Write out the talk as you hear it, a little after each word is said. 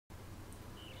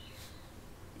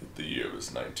The year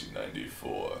is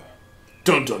 1994.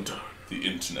 Dun dun dun. The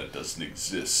internet doesn't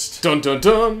exist. Dun dun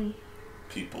dun.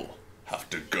 People have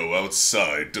to go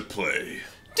outside to play.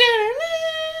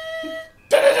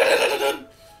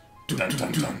 Dun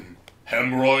dun dun.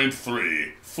 Hemorrhoid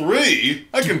 3. 3?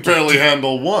 I can barely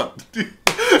handle one.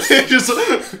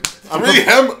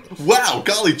 Wow,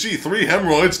 golly gee, 3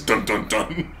 hemorrhoids. Dun dun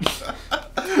dun.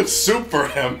 Super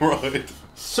hemorrhoid.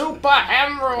 Super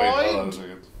hemorrhoid. Wait, hold on a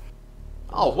second.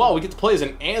 Oh wow, we get to play as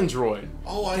an android.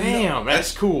 Oh, I Damn, know.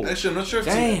 that's cool. Actually, I'm not sure if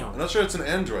Damn. I'm not sure it's an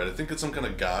android. I think it's some kind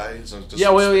of guy. So just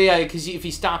Yeah, well, yeah, because if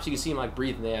he stops, you can see him like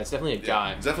breathing. Yeah, it's definitely a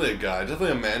guy. It's definitely a guy.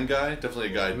 Definitely a man guy. Definitely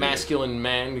a guy. Masculine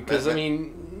man. Because I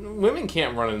mean, women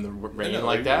can't run in the rain know,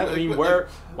 like that. I mean, wait,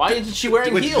 why isn't she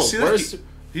wearing heels?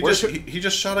 He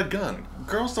just shot a gun.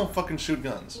 Girls don't fucking shoot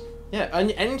guns. Yeah,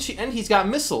 and he's got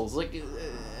missiles. Like,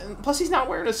 plus he's not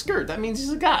wearing a skirt. That means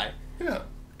he's a guy. Yeah.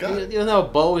 Guy. He doesn't have a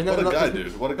bow. What a guy,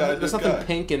 dude. What a guy, There's nothing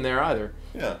pink in there either.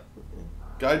 Yeah.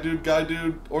 Guy,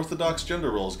 dude, orthodox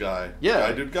gender roles guy.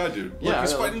 Yeah. Guy, dude. Look, Yeah,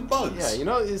 he's fighting bugs. Yeah, you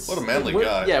know, it's... What a manly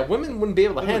guy. Yeah, women wouldn't be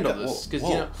able to handle this. Cause, you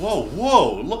know,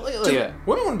 Whoa. Look, yeah,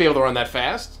 women wouldn't be able to run that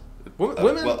fast.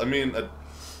 Women... well, I mean...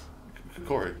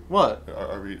 Corey. What?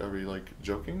 Are we, like,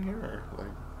 joking here? Or, like...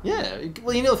 Yeah.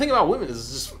 Well, you know, the thing about women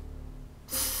is just...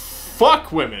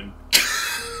 Fuck women.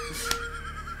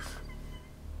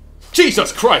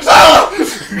 Jesus Christ!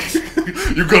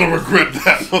 You're gonna regret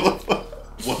that,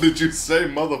 motherfucker. What did you say,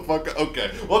 motherfucker?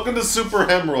 Okay, welcome to Super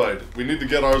Hemorrhoid. We need to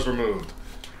get ours removed.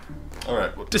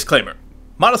 Alright. Disclaimer.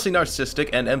 Modestly Narcissistic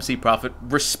and EmceeProphIt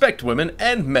respect women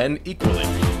and men equally.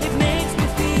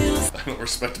 I don't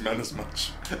respect men as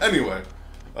much. Anyway.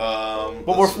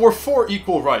 But we're for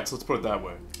equal rights, let's put it that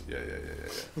way. Yeah.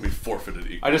 We forfeited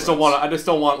equal I just don't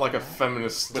want like a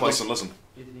feminist... But like, listen.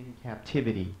 Is in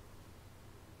captivity.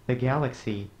 The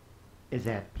galaxy is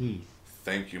at peace.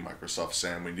 Thank you, Microsoft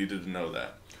Sam. We needed to know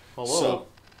that. Hello. So,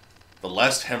 the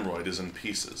last hemorrhoid is in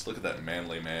pieces. Look at that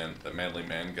manly man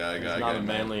guy. It's not a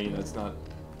manly. That's not.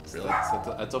 Really?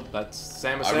 That's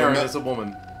Samus Aran is a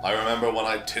woman. I remember when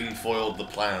I tinfoiled the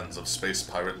plans of Space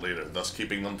Pirate Leader, thus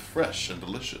keeping them fresh and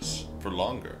delicious for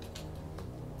longer.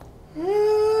 What?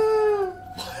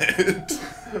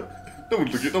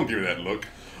 Don't give me that look.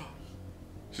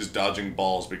 She's dodging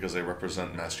balls because they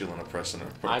represent masculine oppression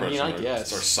I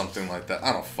guess. Or something like that.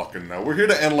 I don't fucking know. We're here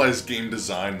to analyze game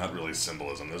design, not really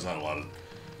symbolism. There's not a lot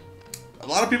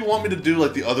of people want me to do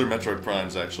like the other Metroid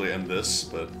Primes actually and this,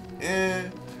 but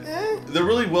they're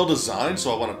really well designed,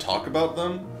 so I want to talk about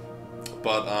them.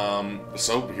 But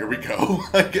so here we go,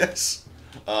 I guess.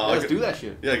 Let's do that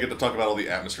shit. Yeah, I get to talk about all the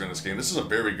atmosphere in this game. This is a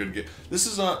very good game. This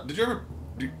is did you ever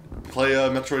play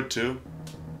Metroid 2?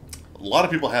 A lot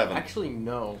of people haven't. Actually,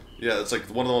 no. Yeah, it's like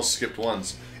one of the most skipped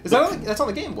ones. That's on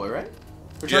the Game Boy, right?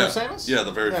 Return of Samus? Yeah,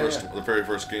 the very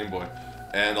first Game Boy.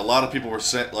 And a lot of people were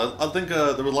saying, I think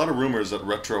there were a lot of rumors that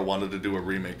Retro wanted to do a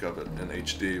remake of it in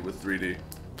HD with 3D.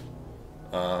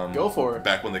 Go for it.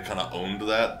 Back when they kind of owned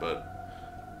that, but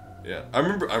yeah, I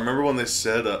remember when they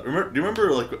said, do you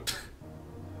remember like,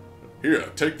 here,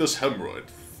 take this hemorrhoid.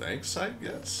 Thanks, I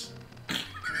guess.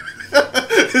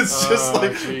 It's just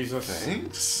like, Jesus.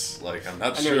 Thanks? Like, I'm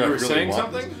not I sure know, I you were really saying want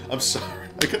something? this. I'm sorry.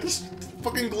 I got this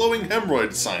fucking glowing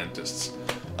hemorrhoid scientists.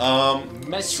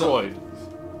 Metroid.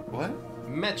 What?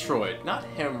 Metroid, not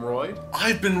hemorrhoid.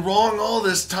 I've been wrong all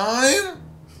this time?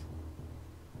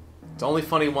 It's only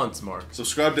funny once, Mark.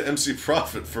 Subscribe to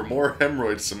EmceeProphIt for more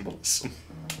hemorrhoid symbolism.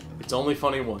 It's only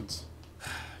funny once.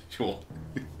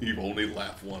 You only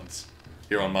laugh once.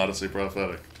 Here on Modestly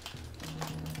Prophetic.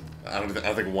 I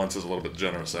think once is a little bit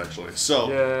generous, actually. So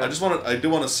yeah. I do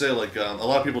want to say, like, a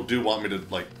lot of people do want me to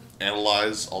like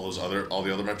analyze all the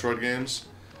other Metroid games.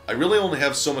 I really only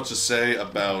have so much to say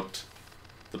about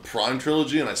the Prime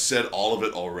trilogy, and I said all of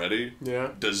it already.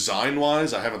 Yeah.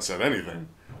 Design-wise, I haven't said anything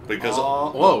because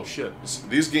whoa, shit.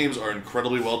 These games are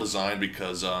incredibly well designed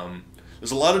because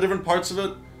there's a lot of different parts of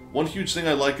it. One huge thing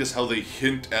I like is how they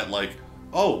hint at like,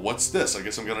 oh, what's this? I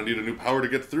guess I'm gonna need a new power to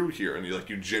get through here, and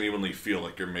you genuinely feel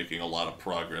like you're making a lot of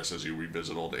progress as you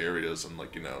revisit old areas, and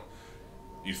like, you know,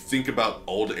 you think about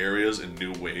old areas in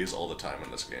new ways all the time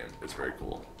in this game. It's very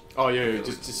cool. Oh yeah,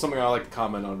 just something I like to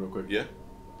comment on real quick. Yeah.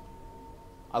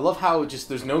 I love how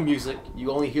there's no music.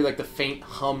 You only hear like the faint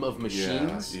hum of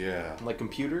machines. Yeah. And, like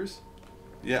computers.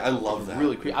 Yeah, I love that.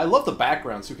 Really creepy. I love the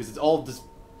backgrounds too because it's all this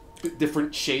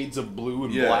different shades of blue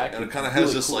and black. And it kind of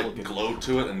has this like glow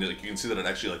to it, and like you can see that it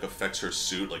actually like affects her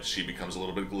suit. Like she becomes a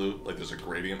little bit glue. Like there's a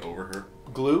gradient over her.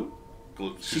 Glue.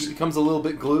 She becomes a little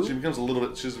bit glue. She becomes a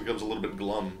little bit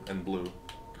glum and blue.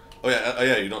 Oh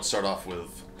yeah. You don't start off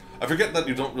with. I forget that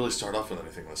you don't really start off with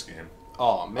anything in this game.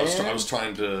 Oh man. I was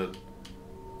trying to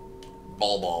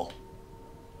ball.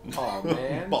 Oh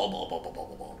man.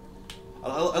 ball.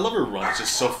 I love her run. It's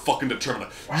just so fucking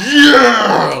determined. Like,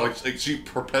 yeah! Like she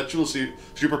perpetually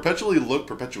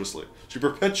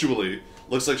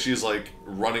looks like she's like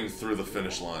running through the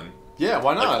finish line. Yeah,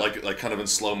 why not? Like kind of in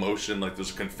slow motion. Like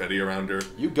there's confetti around her.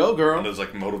 You go, girl. And there's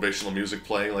like motivational music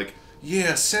playing. Like,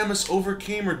 yeah, Samus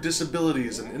overcame her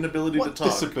disabilities and inability to talk.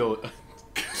 Disability?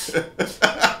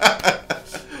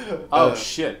 Oh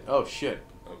shit! Oh shit!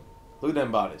 Look at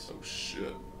them bodies. Oh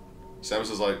shit! Samus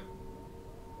is like,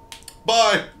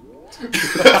 bye.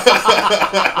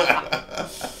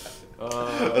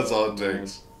 That's all it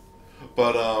takes.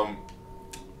 But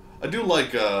I do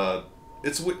like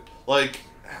it's like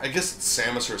I guess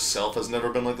Samus herself has never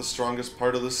been like the strongest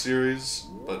part of this series,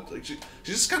 but like she's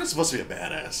just kind of supposed to be a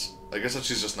badass. I guess that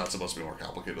she's just not supposed to be more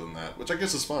complicated than that, which I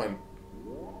guess is fine.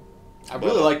 I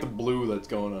really like the blue that's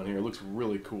going on here. It looks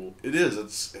really cool. It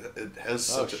is. It has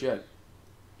such shit.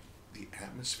 The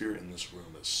atmosphere in this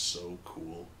room is so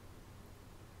cool.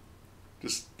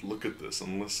 Just look at this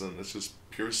and listen. It's just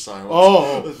pure silence.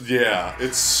 Oh! Yeah,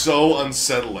 it's so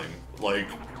unsettling. Like,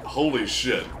 holy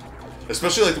shit.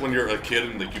 Especially like when you're a kid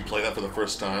and like you play that for the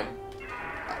first time.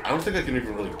 I don't think I can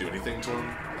even really do anything to him.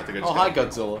 I think I just hi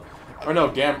Godzilla. Or no,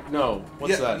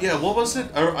 what's that? Yeah, what was it?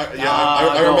 I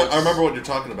remember what you're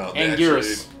talking about.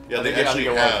 Anguirus. They actually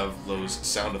have those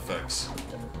sound effects.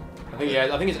 I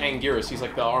think it's Anguirus. He's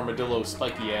like the armadillo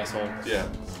spiky asshole. Yeah.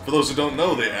 For those who don't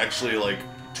know, they actually like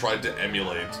tried to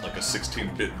emulate like a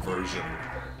 16-bit version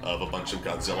of a bunch of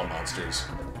Godzilla monsters.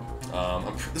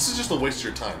 This is just a waste of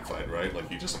your time fight, right? Like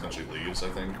he just eventually leaves, I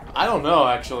think. I don't know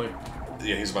actually.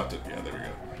 Yeah, he's about to. Yeah, there we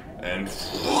go. And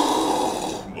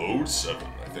mode 7,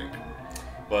 I think.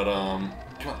 But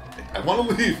come on, I want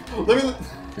to leave. Let me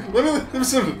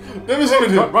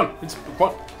Run. Run.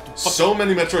 So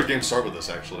many Metroid games start with this,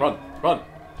 actually. Run.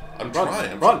 I'm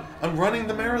trying. I'm running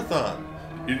the marathon.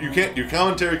 Your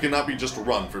commentary cannot be just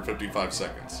run for 55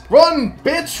 seconds. Run,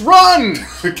 bitch, run!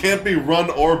 It can't be run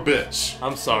or bitch.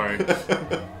 I'm sorry.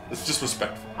 It's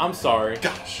disrespectful. I'm sorry.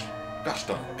 Gosh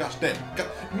darn. Gosh damn.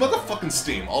 Motherfucking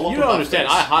Steam all over. You don't understand.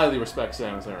 I highly respect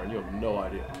Samus Aran. You have no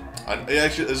idea.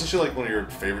 Actually, isn't she like one of your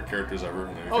favorite characters ever?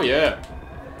 Oh yeah.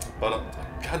 But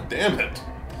god damn it.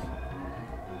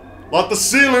 What the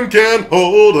ceiling can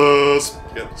hold us.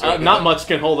 Yeah, not much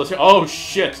can hold us. Oh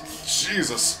shit.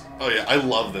 Jesus. Oh yeah, I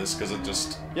love this because it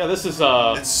just. Yeah, this is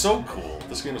It's so cool.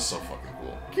 This game is so fucking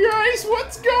cool. Guys,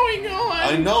 what's going on?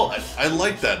 I know. I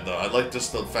like that though. I like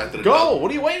just the fact that it Go.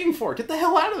 What are you waiting for? Get the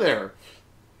hell out of there.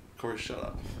 Corey, shut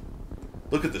up.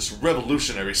 Look at this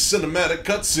revolutionary cinematic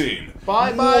cutscene.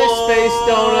 Bye, Space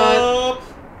Donut.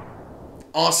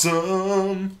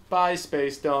 Awesome. Bye,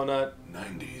 Space Donut.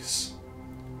 90s.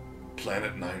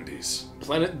 Planet 90s.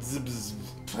 Planet Zibs.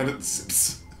 Planet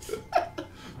Zips.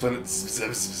 Planet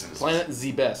Zips. Planet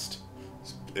Z Best.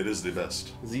 It is the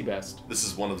best. Z Best. This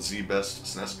is one of the best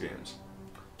SNES games.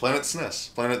 Planet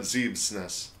SNES. Planet Zeb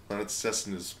SNES. Planet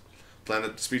SNES.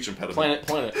 Planet Speech Impediment.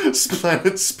 Planet.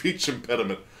 Planet Speech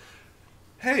Impediment.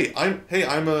 Hey,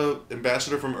 I'm a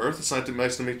ambassador from Earth. It's nice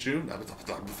to meet you.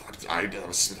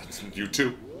 You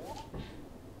too.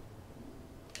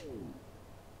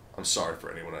 I'm sorry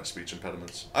for anyone who has speech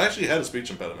impediments. I actually had a speech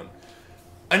impediment.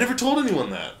 I never told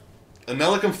anyone that. And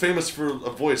now like I'm famous for a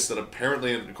voice that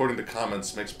apparently, according to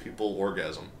comments, makes people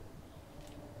orgasm.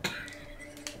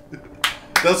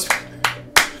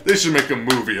 They should make a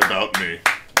movie about me.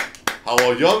 How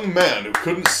a young man who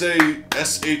couldn't say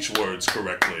SH words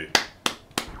correctly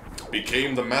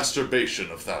became the masturbation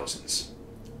of thousands.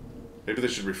 Maybe they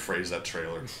should rephrase that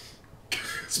trailer.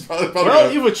 It's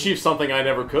probably you've achieved something I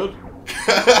never could.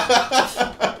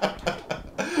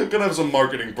 Gonna have some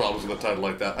marketing problems with a title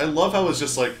like that. I love how it's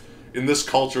just like, in this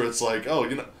culture, it's like, oh,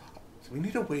 we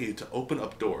need a way to open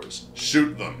up doors.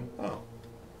 Shoot them. Oh.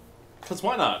 Because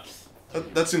why not?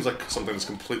 That seems like something that's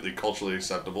completely culturally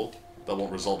acceptable. That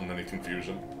won't result in any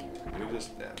confusion.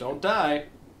 Don't die.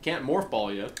 Can't morph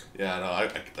ball yet. Yeah,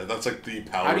 no, that's like the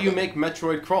power. How do you make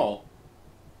Metroid crawl?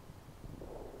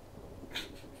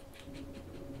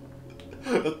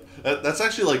 That's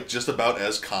actually like just about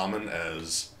as common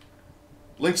as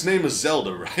Link's name is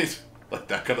Zelda, right? Like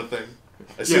that kind of thing.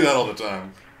 I see that all the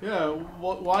time. Yeah,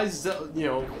 why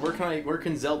where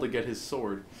can Zelda get his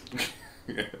sword?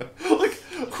 Yeah. Like,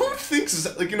 who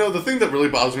thinks like the thing that really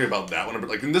bothers me about that one,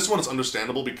 like in this one, it's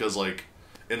understandable because like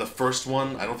in the first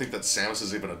one, I don't think that Samus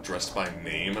is even addressed by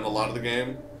name in a lot of the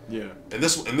game. Yeah. In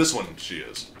this one, she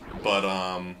is, but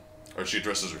or she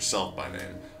addresses herself by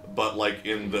name. But, like,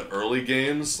 in the early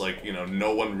games, like, you know,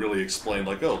 no one really explained,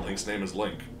 like, oh, Link's name is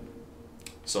Link.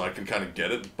 So I can kind of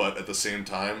get it, but at the same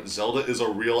time, Zelda is a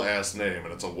real-ass name,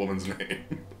 and it's a woman's name.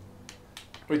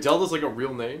 Wait, Zelda's like a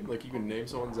real name? Like you can name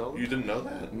someone Zelda? You didn't know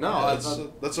that? No, yeah,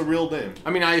 that's a real name.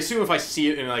 I mean, I assume if I see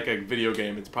it in like a video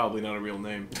game, it's probably not a real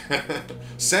name.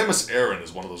 Samus Aran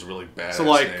is one of those really badass so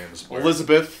like names. Where...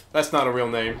 Elizabeth, that's not a real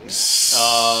name. Let's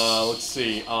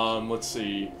see. Trying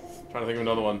to think of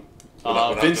another one.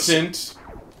 Vincent,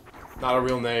 not a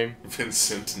real name.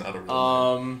 Vincent, not a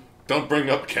real name. Don't bring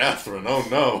up Catherine. Oh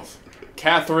no.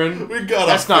 Catherine.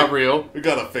 That's not real. We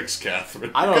gotta fix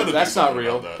Catherine. I don't. That's not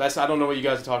real. I don't know what you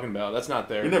guys are talking about. That's not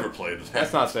there. We never played that.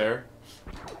 That's not there.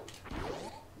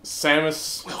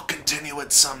 Samus. We'll continue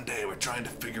it someday. We're trying to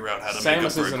figure out how to make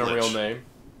it for isn't a real name.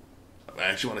 I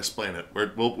actually want to explain it.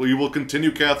 We will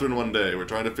continue Catherine one day. We're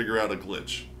trying to figure out a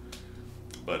glitch.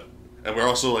 And we're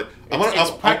also like...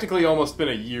 It's practically almost been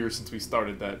a year since we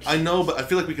started that. I know, but I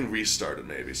feel like we can restart it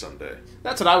maybe someday.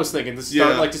 That's what I was thinking. To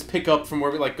start, like, just pick up from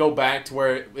where we, like, go back to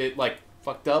where it like,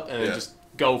 fucked up, and then just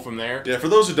go from there. Yeah, for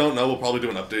those who don't know, we'll probably do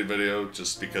an update video,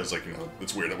 just because, like, you know,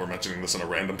 it's weird that we're mentioning this in a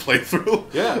random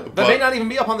playthrough. Yeah, that may not even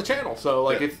be up on the channel, so,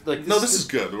 like, if... like this is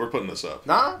good, we're putting this up.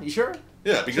 Nah? You sure?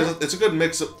 Yeah, because it's a good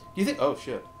mix of... You think... Oh,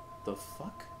 shit. The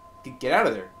fuck? Get out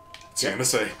of there. It's the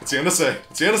NSA. It's the NSA.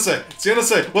 It's the NSA. It's the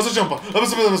NSA. What's the jump on?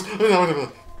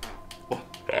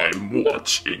 I'm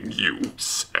watching you,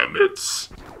 Samus.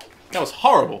 That was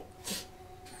horrible.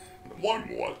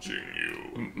 I'm watching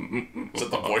you. Is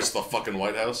that the voice of the fucking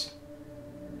White House?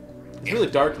 It's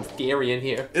really dark and scary in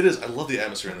here. It is. I love the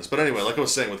atmosphere in this. But anyway, like I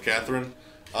was saying with Catherine...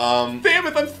 Damn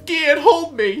it, I'm scared.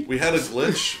 Hold me. We had a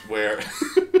glitch where...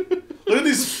 Look at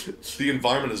these... The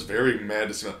environment is very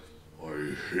mad.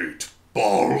 I hate...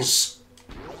 balls!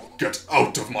 Get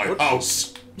out of my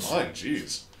house! Fine,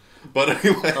 jeez. But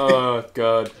anyway... Oh,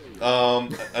 God. I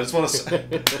just want to say...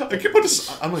 I keep on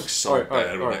just... I'm like so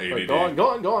bad with my ADD.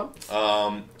 Go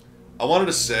on. I wanted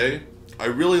to say, I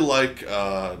really like...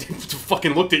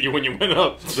 fucking looked at you when you went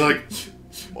up. They're like,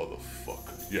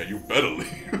 motherfucker. Yeah, you better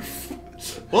leave.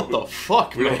 What the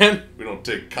fuck, man? We don't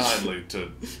take kindly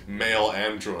to male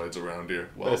androids around here.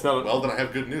 Well, then I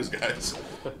have good news, guys.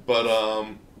 But,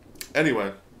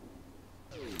 anyway.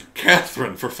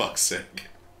 Catherine, for fuck's sake.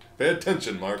 Pay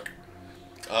attention, Mark.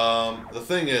 The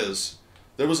thing is,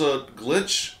 there was a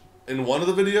glitch in one of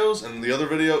the videos, and in the other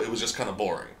video, it was just kind of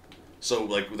boring. So,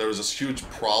 like, there was this huge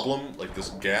problem, like this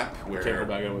gap where... Can't go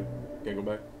back, anyway. Can't go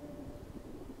back.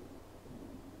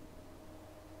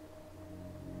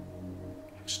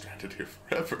 I'm stranded here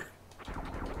forever.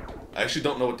 I actually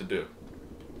don't know what to do.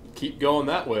 Keep going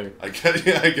that way. I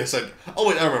guess I... Oh,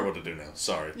 wait, I remember what to do now.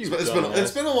 Sorry. It's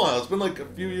been a while. It's been like a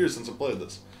few years since I played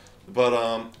this.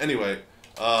 But, anyway...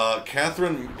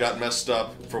 Catherine got messed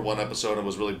up for one episode and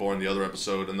was really boring the other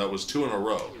episode, and that was 2 in a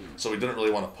row. So we didn't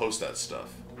really want to post that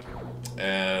stuff.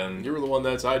 And... You were the one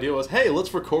that's idea was, hey,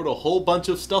 let's record a whole bunch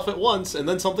of stuff at once, and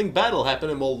then something bad will happen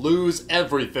and we'll lose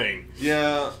everything.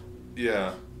 Yeah.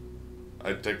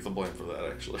 I take the blame for that,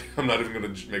 actually. I'm not even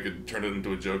going to turn it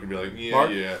into a joke and be like, yeah, Mark?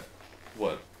 yeah.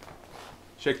 What?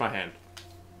 Shake my hand.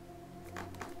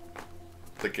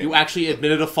 You actually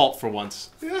admitted a fault for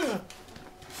once. Yeah.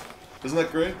 Isn't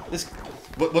that great?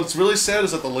 What's really sad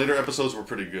is that the later episodes were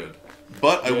pretty good.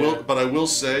 But I will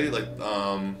say, like,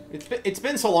 it's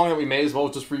been so long that we may as well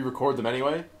just re-record them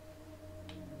anyway.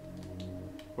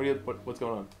 What's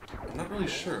going on? I'm not really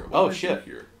sure. Oh shit!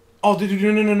 Oh, no.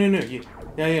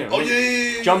 Yeah. Oh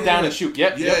yeah. Jump down and shoot.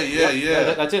 Yep.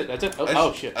 Yeah. That's it.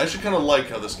 Oh shit. I should kind of like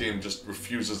how this game just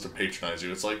refuses to patronize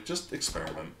you. It's like, just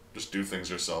experiment. Just do things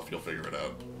yourself. You'll figure it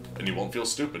out, and you won't feel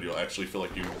stupid. You'll actually feel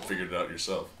like you figured it out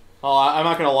yourself. Oh, I'm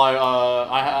not gonna lie.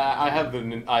 I have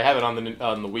it on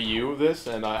the Wii U. This,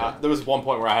 and there was one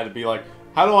point where I had to be like,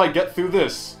 how do I get through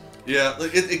this? Yeah, like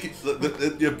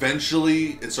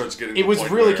eventually it starts getting. It was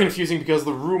really confusing because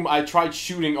the room I tried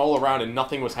shooting all around and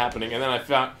nothing was happening, and then I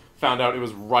found out it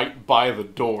was right by the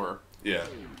door. Yeah,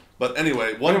 but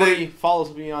anyway, one day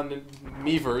follows me on the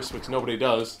Miiverse, which nobody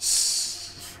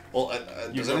does. Well,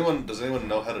 does anyone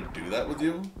know how to do that with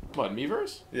you? What,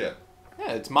 Miiverse? Yeah.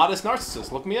 Yeah, it's Modest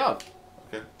Narcissist. Look me up.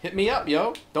 Okay. Hit me up,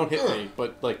 yo. Don't hit me,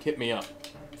 but, like, hit me up.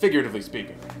 Figuratively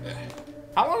speaking.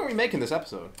 How long are we making this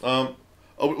episode? Oh,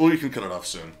 well, you can cut it off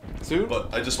soon. Soon?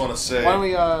 But I just want to say... Why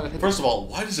don't we, First of all,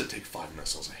 why does it take 5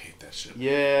 missiles? I hate that shit.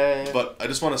 Yeah. But I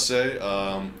just want to say,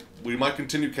 we might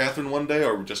continue Catherine one day,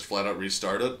 or just flat out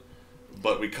restart it.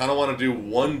 But we kind of want to do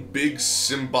one big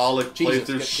symbolic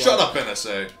playthrough. Shut up,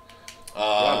 NSA.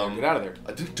 Get out of there.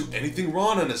 I didn't do anything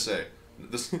wrong, NSA.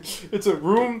 This. It's a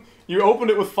room. You opened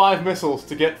it with 5 missiles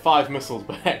to get 5 missiles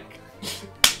back.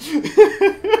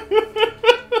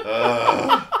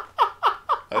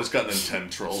 I just got Nintendo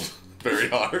trolled very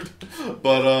hard.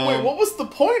 But Wait, what was the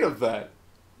point of that?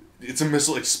 It's a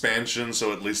missile expansion,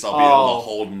 so at least I'll be able to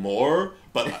hold more.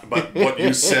 But what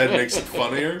you said makes it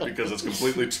funnier because it's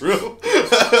completely true.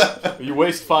 You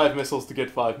waste 5 missiles to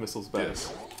get 5 missiles back.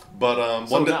 Yes. But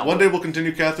one day we'll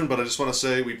continue, Catherine. But I just want to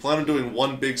say we plan on doing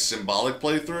one big symbolic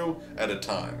playthrough at a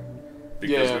time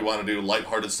because we want to do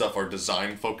lighthearted stuff or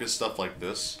design-focused stuff like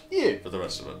this. Yeah. For the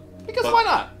rest of it. Because why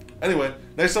not? Anyway,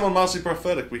 next time on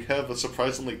EmceeProphIt, we have a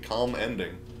surprisingly calm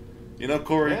ending. You know,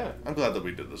 Corey, I'm glad that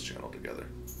we did this channel together.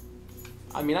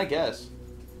 I mean, I guess.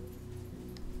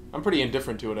 I'm pretty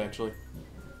indifferent to it, actually.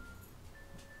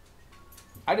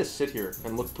 I just sit here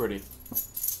and look pretty.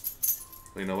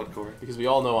 You know what, Corey? Because we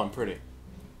all know I'm pretty.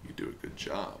 You do a good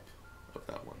job of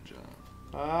that one job.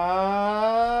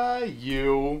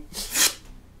 You.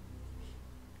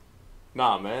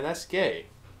 Nah, man, that's gay.